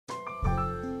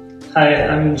Hi,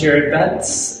 I'm Jared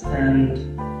Betts,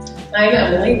 and I'm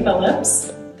Emily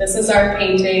Phillips. This is our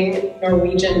painting,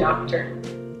 Norwegian Nocturne.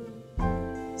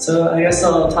 So I guess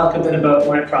I'll talk a bit about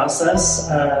my process.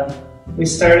 We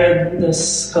started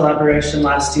this collaboration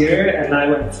last year, and I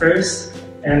went first,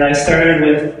 and I started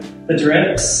with the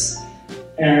drips,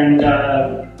 and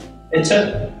it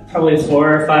took probably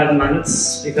 4 or 5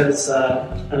 months because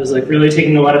I was like really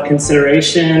taking a lot of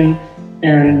consideration.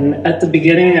 And at the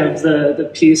beginning of the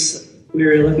piece, we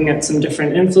were looking at some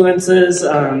different influences.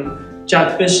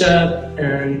 Jack Bishop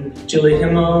and Julie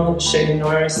Himmel, Shay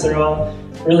Norris, they're all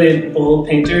really bold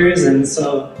painters, and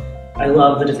so I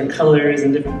love the different colors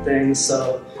and different things,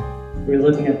 so we were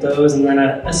looking at those, and then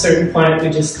at a certain point we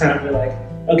just kind of were like,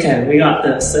 okay, we got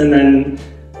this, and then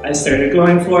I started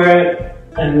going for it,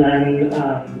 and then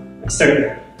I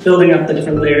started building up the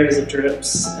different layers of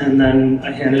drips, and then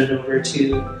I handed it over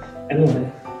to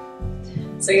Emily.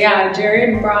 So yeah,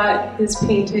 Jared brought his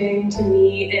painting to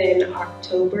me in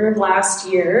October of last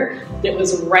year. It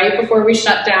was right before we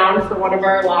shut down for one of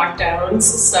our lockdowns,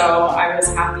 so I was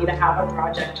happy to have a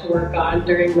project to work on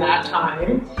during that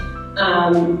time.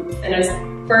 And as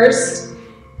first,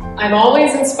 I'm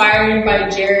always inspired by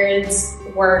Jared's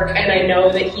work, and I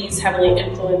know that he's heavily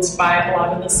influenced by a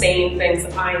lot of the same things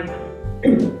that I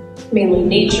am. Mainly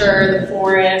nature, the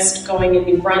forest, going in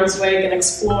New Brunswick and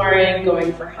exploring,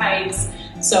 going for hikes.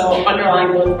 So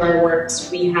underlying both of our works,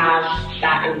 we have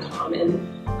that in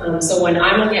common. So when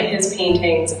I look at his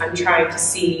paintings, I'm trying to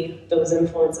see those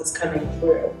influences coming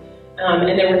through.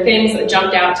 And there were things that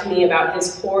jumped out to me about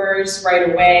his pours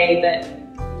right away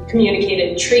that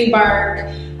communicated tree bark.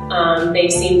 They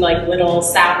seemed like little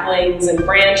saplings and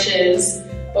branches.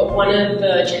 But one of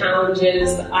the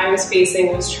challenges that I was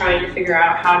facing was trying to figure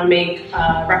out how to make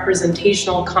a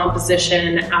representational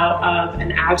composition out of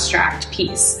an abstract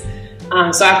piece.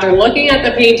 So after looking at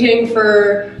the painting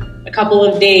for a couple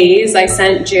of days, I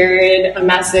sent Jared a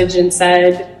message and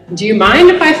said, do you mind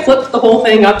if I flip the whole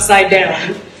thing upside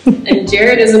down? And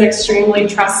Jared is an extremely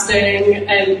trusting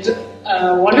and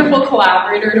wonderful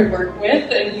collaborator to work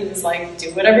with, and he was like, do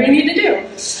whatever you need to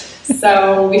do.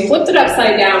 So we flipped it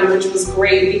upside down, which was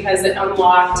great because it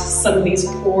unlocked some of these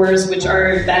pores, which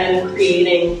are then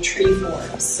creating tree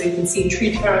forms. So you can see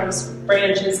tree trunks,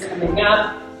 branches coming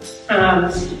up.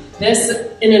 This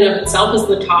in and of itself is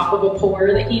the top of a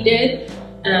pour that he did,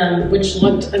 which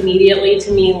looked immediately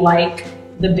to me like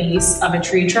the base of a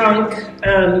tree trunk.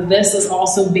 This is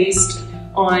also based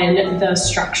on the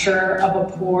structure of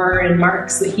a pour and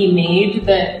marks that he made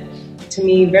that to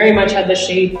me very much had the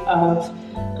shape of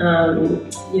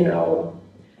you know,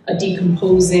 a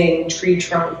decomposing tree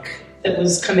trunk that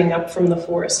was coming up from the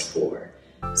forest floor.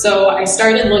 So I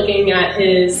started looking at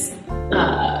his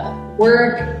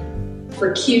work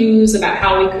for cues about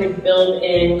how we could build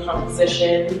in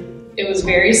composition. It was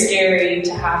very scary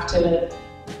to have to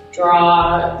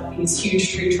draw these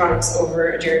huge tree trunks over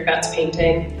a Jared Betts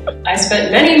painting. I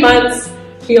spent many months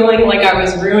feeling like I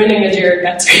was ruining a Jared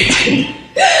Betts painting.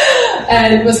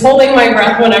 And was holding my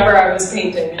breath whenever I was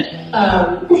painting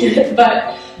it.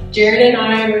 But Jared and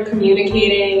I were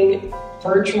communicating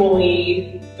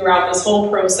virtually throughout this whole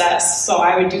process. So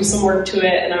I would do some work to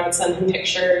it and I would send him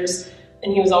pictures,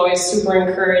 and he was always super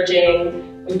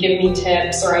encouraging, would give me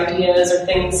tips or ideas or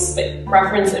things, that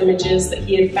reference images that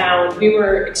he had found. We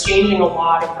were exchanging a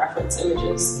lot of reference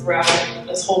images throughout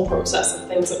this whole process of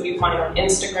things that we find on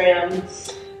Instagram.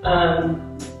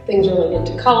 Things related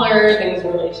to color, things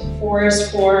related to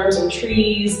forest forms and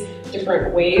trees,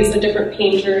 different ways that different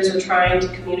painters were trying to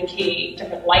communicate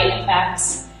different light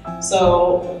effects.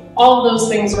 So all of those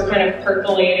things were kind of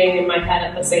percolating in my head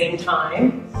at the same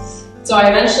time. So I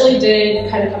eventually did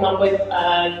kind of come up with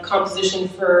a composition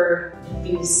for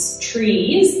these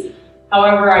trees.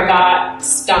 However, I got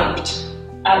stumped.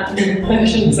 I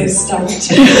shouldn't say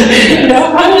stumped.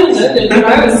 No pun intended, but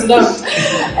I was stumped.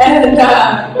 And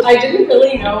I didn't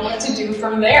really know what to do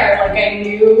from there. Like, I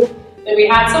knew that we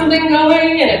had something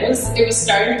going and it was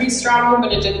starting to be strong,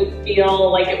 but it didn't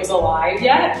feel like it was alive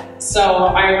yet. So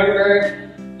I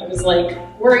remember I was like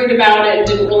worried about it and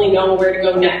didn't really know where to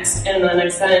go next. And then I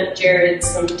sent Jared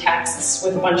some texts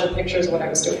with a bunch of pictures of what I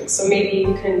was doing. So maybe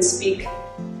you can speak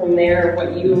from there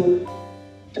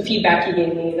the feedback you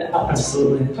gave me that helped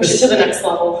Absolutely. Push it to the next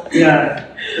level. Yeah,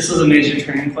 this was a major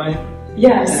turning point.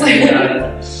 Yes.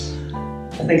 And,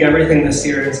 I think everything this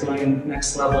year is going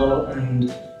next level,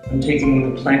 and I'm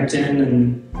taking the plankton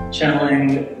and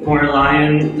channeling more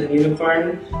lion than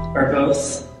unicorn, or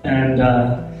both. And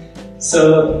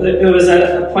so it was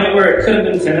at a point where it could have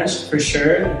been finished for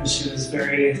sure. And she was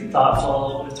very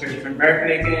thoughtful with her different mark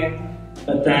making.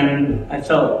 but then I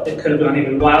felt it could have gone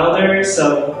even wilder.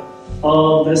 So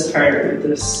all this part,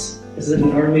 is it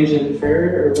Norwegian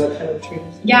fir, or what kind of tree?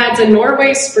 Yeah, it's a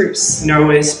Norway spruce.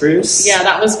 Norway spruce? Yeah,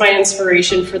 that was my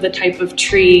inspiration for the type of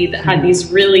tree that had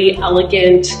these really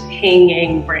elegant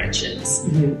hanging branches.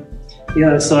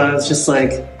 Yeah, so I was just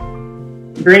like,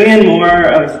 bring in more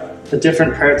of the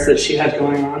different parts that she had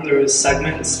going on. There was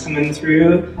segments coming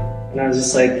through, and I was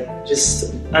just like,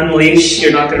 just unleash,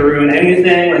 you're not going to ruin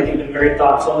anything. Like, you've been very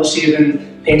thoughtful. She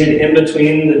even painted in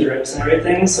between the drips and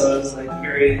everything, so it was like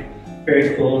very,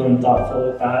 very cool and thoughtful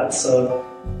with that. So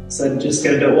I just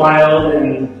get a bit wild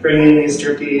and bring in these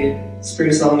drippy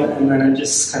spruce element, and then it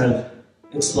just kind of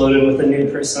exploded with a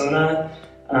new persona,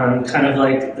 kind of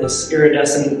like this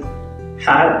iridescent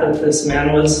hat that this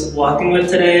man was walking with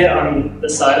today on the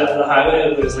side of the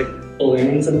highway. There was like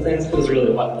balloons and things. It was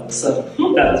really wild. So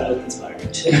that was really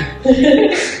inspiring too.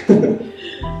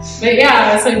 But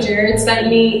yeah, so Jared sent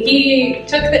me, he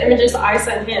took the images I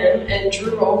sent him and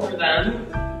drew over them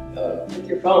with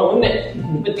your phone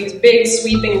with these big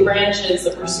sweeping branches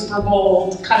that were super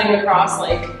bold, cutting across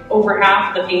like over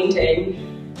half the painting.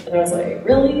 And I was like,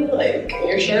 really? Like,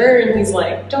 you're sure? And he's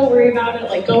like, don't worry about it.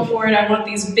 Like, go for it. I want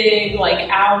these big, like,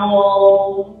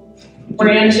 owl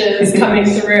branches coming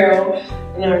through.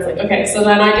 And I was like, okay. So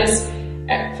then I just,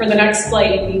 for the next,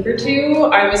 like, week or two,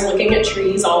 I was looking at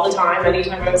trees all the time,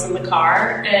 anytime I was in the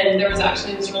car. And there was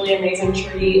actually this really amazing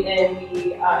tree in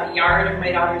the yard of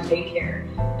my daughter's daycare.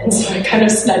 And so I kind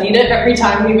of studied it every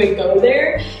time we would go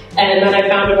there. And then I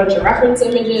found a bunch of reference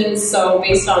images. So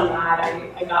based on that,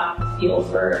 I got a feel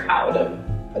for how to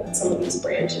put some of these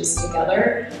branches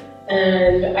together.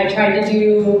 And I tried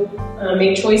to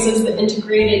make choices that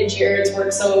integrated Jared's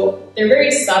work. So they're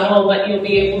very subtle, but you'll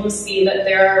be able to see that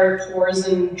there are pores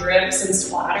and drips and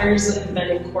splatters that have been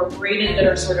incorporated that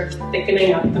are sort of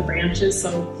thickening up the branches.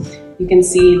 So you can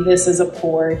see this is a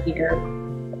pore here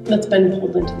that's been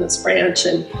pulled into this branch,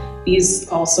 and these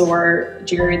also are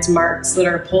Jared's marks that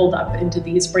are pulled up into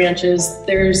these branches.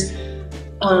 There's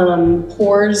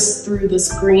pores through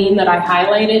this green that I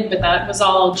highlighted, but that was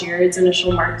all Jared's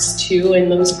initial marks too,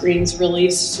 and those greens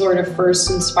really sort of first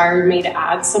inspired me to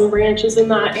add some branches in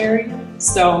that area.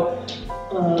 So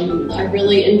I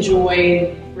really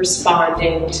enjoy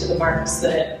responding to the marks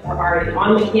that are already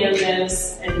on the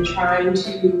canvas and trying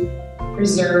to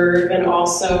preserve and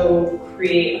also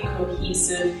create a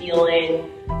cohesive feeling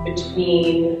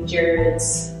between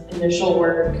Jared's initial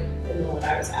work and what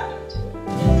I was adding to it.